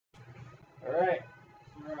Alright.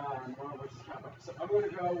 So I'm going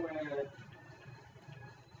to go with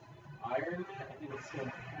Iron, I think it's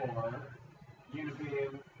skin 4.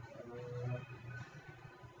 Unibeam,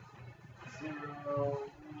 0.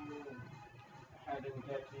 I didn't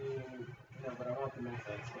get you. No, but I want the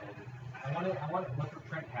Mesa skin. I want to look for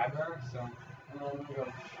Trent Hadler, so. I'm going to go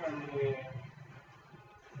Charlie.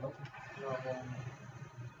 Nope.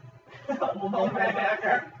 No,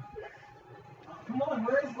 hacker. Come on,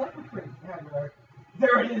 where is Leopard Hadler?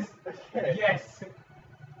 There it is! Okay. Yes!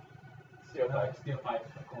 Steel Pipe. Steel Pipe,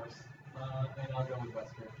 of course. And I'll go with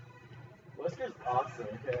Wesker. Wesker's awesome,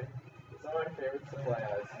 okay? It's one of my favorite supply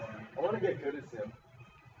has. I want to get good as him.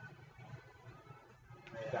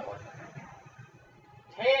 That one.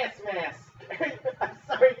 Task Mask! I'm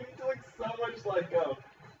sorry, he looks so much like,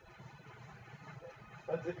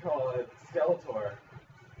 what's it called? Skeletor.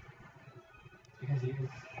 Because he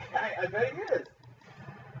is. I bet he is.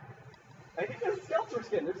 I think there's a Skeletor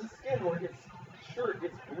skin. There's a skin where his shirt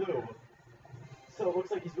gets blue. So it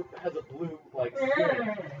looks like he has a blue, like, skin.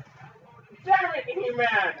 Damn it,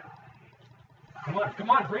 He-Man! Come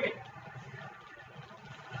on, bring it!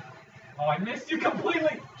 Oh, I missed you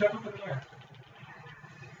completely! Jump up in the air.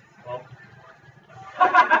 Well.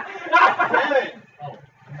 Damn it! Oh,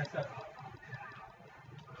 I messed up.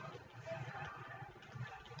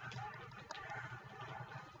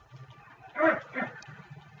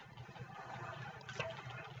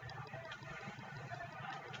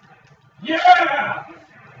 Yeah!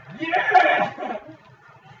 Yeah!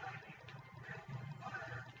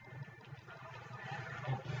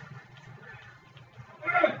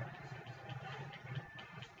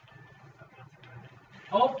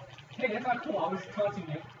 Oh, hey, that's not cool. I was taunting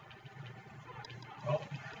you. Oh.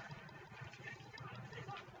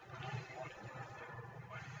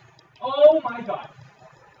 Oh my god.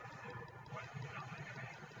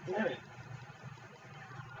 Damn it.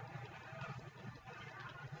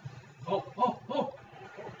 Oh.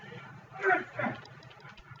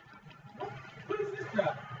 What is this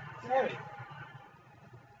crap? Damn it.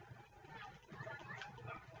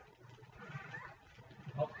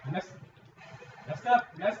 Oh, I messed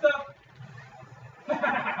up.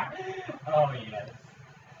 Oh, yes.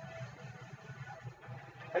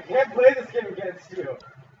 I can't play this game against you.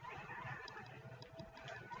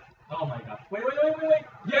 Oh my god. Wait.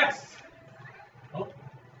 Yes!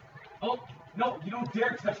 Oh, no, you don't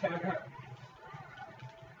dare touch Hammer.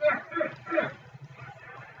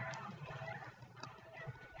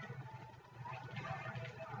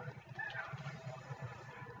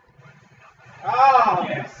 Ah!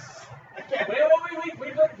 Yes! I can't. Wait, I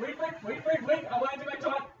want to do my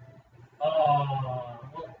taunt. Oh,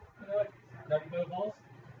 well, you know what? Grab the balls.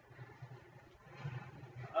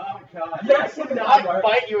 Oh god. Yes, I cannot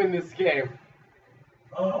fight you in this game.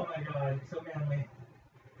 Oh my god, so manly.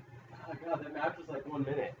 Oh god, that match was like 1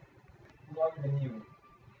 minute. Longer than you.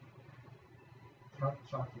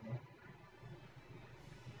 Shocking me.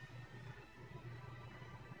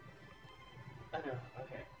 I know,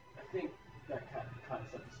 okay. I think that caught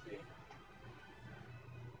us up to speed.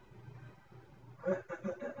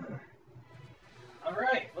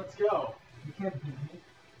 Alright, let's go. You can't beat me.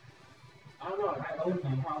 I don't know, I own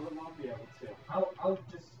you. probably won't be able to. I'll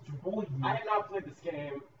just roll you. I have not played this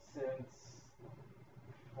game since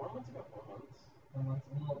 4 months ago. 4 months.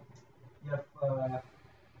 Well, you have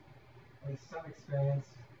at least some experience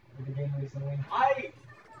with the game recently.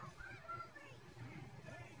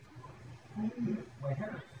 My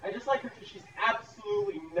hair. I just like her because she's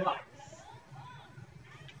absolutely nuts.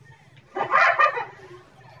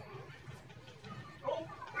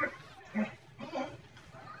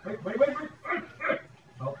 Wait.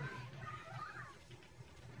 Oh.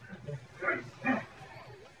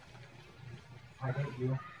 I hate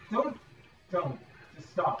you. Don't. Just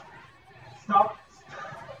stop. Stop.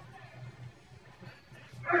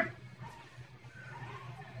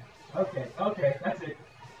 Okay, that's it.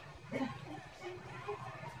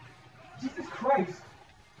 Jesus Christ.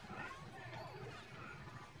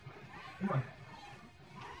 Come on.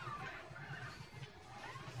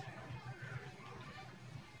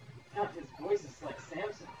 God, his voice is like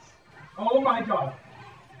Samson's. Oh my god.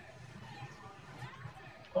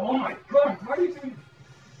 Oh my god, what are you doing?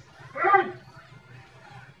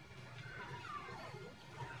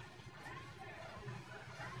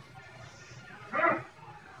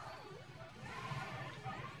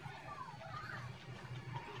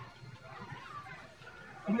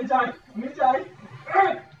 I'm gonna die.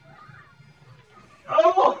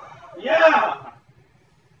 Oh! Yeah!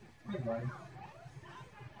 My god.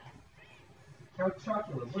 Count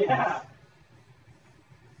Chocula, please. Yeah!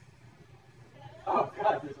 Oh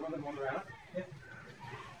god, god, there's more than one round? Yeah.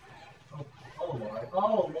 Oh Lord.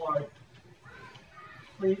 Oh Lord.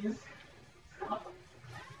 Please. Stop.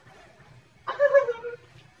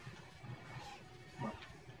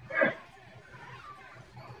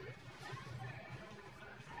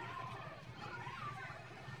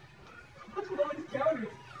 What's with all these counters?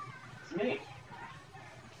 It's me.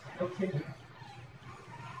 No kidding.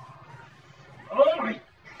 Oh my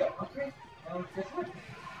god. Okay. Guess what?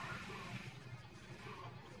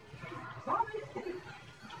 Stop it.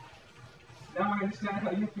 Now I understand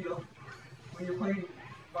how you feel when you're playing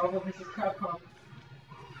Marvel vs. Capcom.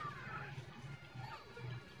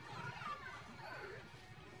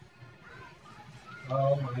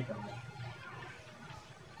 Oh my god.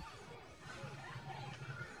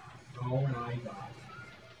 Oh my god.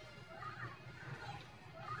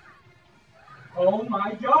 Oh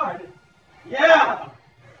my god! Yeah!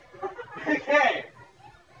 Okay!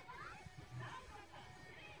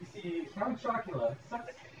 You see, Count Chocula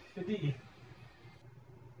sucks to be.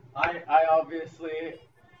 I obviously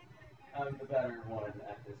am the better one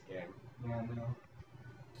at this game. Yeah, no.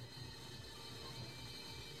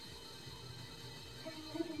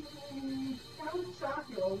 Count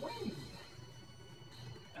Chocula wins!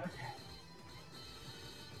 Okay.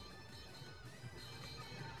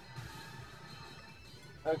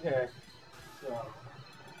 Okay, so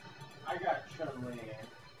I got Chun-Li.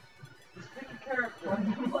 Just pick a character.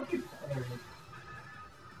 I'm looking for it.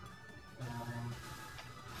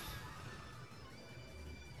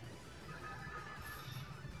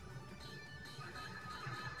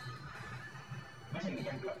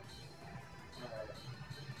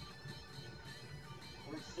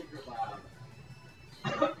 Where's Secret Lab?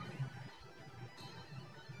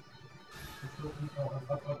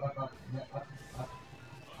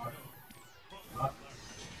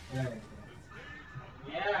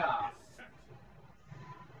 Yeah!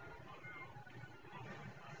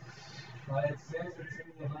 But it says it's in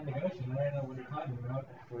the Atlantic Ocean. I don't know what you're talking about.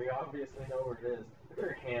 We obviously know where it is. Look at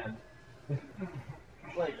her hand.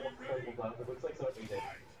 It's like crumpled up. It looks like someone ate it.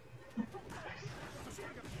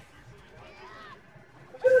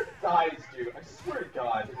 Look at her thighs, dude. I swear to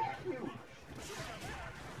God. They're huge.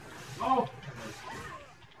 Oh!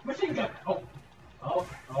 Machine gun! Oh! Oh!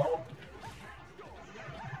 Oh!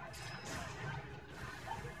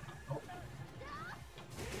 Oh.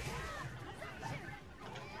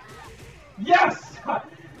 Yes!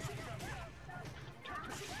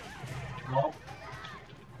 Oh.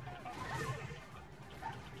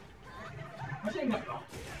 Machine gun!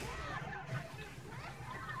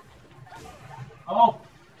 Oh!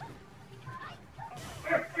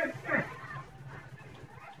 I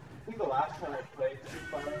think the last time I played Street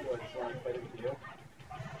Fighter was when I played it with you.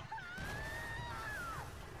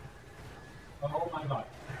 Oh my god.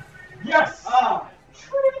 Yes! Ah!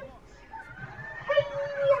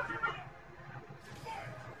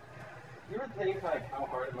 You ever think like how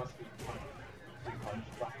hard it must be to punch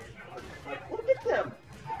like look at them!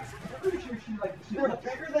 I'm pretty sure she They're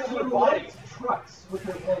bigger than she her body. lifts trucks with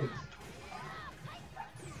her legs.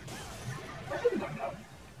 I shouldn't have done.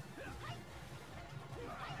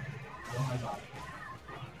 Oh my god.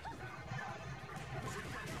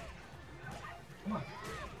 Come on.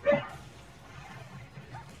 Bam!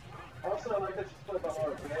 Also, I like that she's played by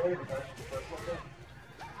Laura Bailey, but that's the first one.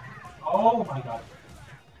 Oh my god.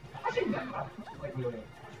 I shouldn't have done. Wait.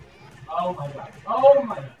 Oh my god. Oh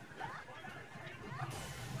my god.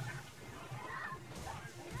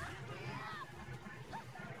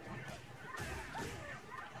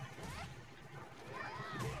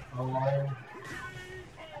 Oh.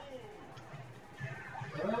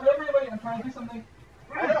 Wait, I'm trying to do something.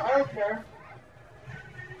 I don't care.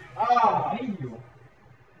 I Ah! hate you.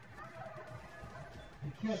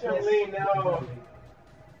 You can't Chun-Li, miss. no.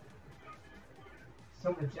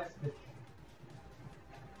 So majestic.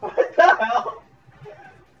 What the hell?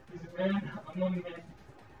 He's a man, I'm only man.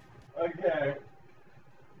 Okay.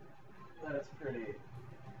 That's pretty.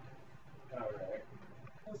 Alright.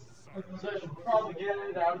 So I should probably get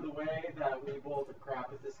it out of the way that we both are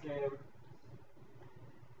crap at this game.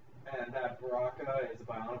 And that Baraka is a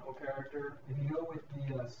Bionicle character. If you go with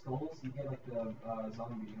the skulls, you get like the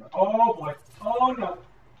zombie. Oh boy! Oh no!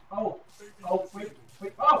 Oh! Oh wait!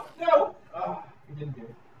 Oh no! Ah. It didn't do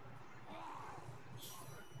it.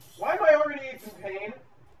 Why am I already in pain?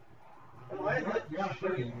 And why is that You're not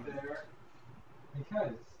shirt hurting. there?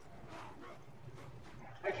 Because.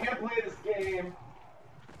 I can't play this game.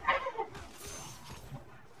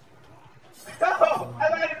 No! I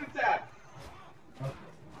landed an attack! Okay.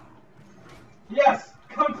 Yes!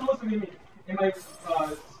 Come closer to me in my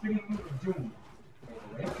spinning move of doom.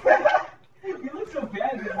 You look so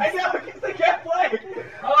bad I know, because I can't play!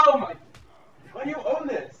 Oh my! Why do you own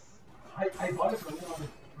this? I bought it for you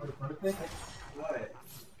on the birthday. What?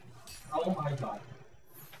 Oh my god.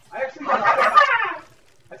 I actually I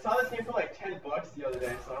saw this game for like $10 the other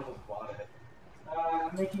day, so I almost bought it.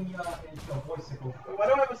 I'm making you a voicicle. Wait, why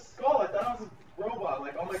do I have a skull? I thought I was a robot.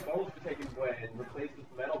 Like all my bones were taken away and replaced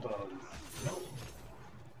with metal bones. Nope.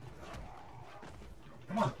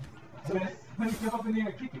 Come on. So Let me jump up in there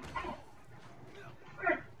and kick you.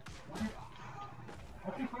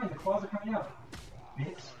 Okay, fine. The claws are coming out.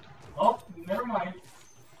 Bitch. Oh, never mind.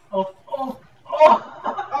 Oh. Oh!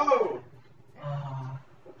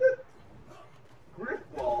 What the? Griff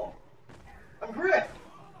ball? I'm Griff!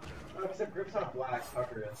 Oh, except Griff's not black,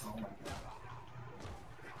 Tucker is. Oh my god.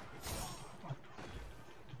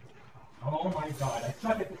 Oh my god. I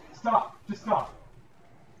suck at this. Stop. Just stop.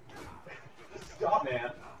 Just stop,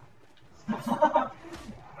 man. Stop.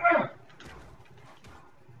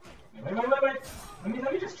 Wait.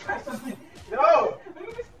 Let me just try something. No! Let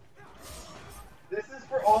me just... This is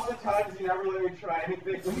for all the times you never let me try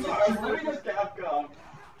anything from Marvel vs. Capcom.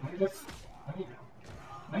 Let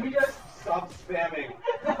me just... Stop spamming.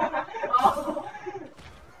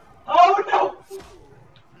 Oh no!